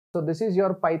So this is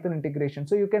your Python integration.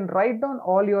 So you can write down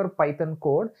all your Python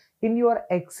code in your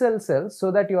Excel cells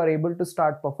so that you are able to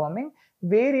start performing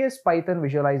various Python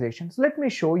visualizations. Let me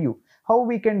show you how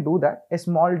we can do that, a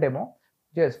small demo.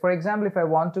 Just for example, if I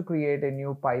want to create a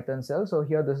new Python cell, so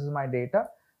here this is my data.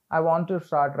 I want to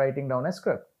start writing down a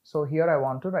script. So here I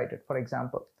want to write it, for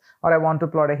example, or I want to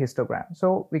plot a histogram.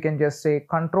 So we can just say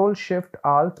Control Shift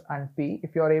Alt and P.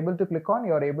 If you are able to click on,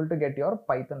 you are able to get your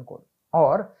Python code.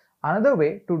 Or another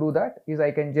way to do that is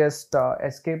I can just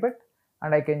escape it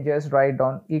and I can just write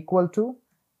down equal to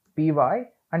py,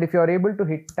 and if you are able to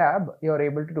hit tab, you are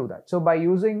able to do that. So by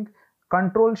using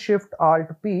Control Shift Alt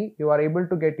P, you are able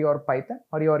to get your Python,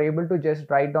 or you are able to just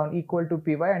write down equal to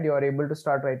py and you are able to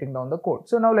start writing down the code.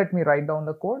 So now let me write down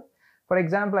the code. For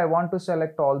example, I want to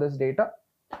select all this data.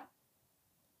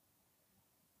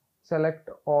 Select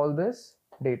all this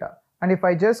data. And if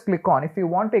I just click on, if you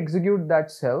want to execute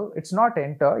that cell, it's not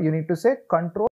enter, you need to say Control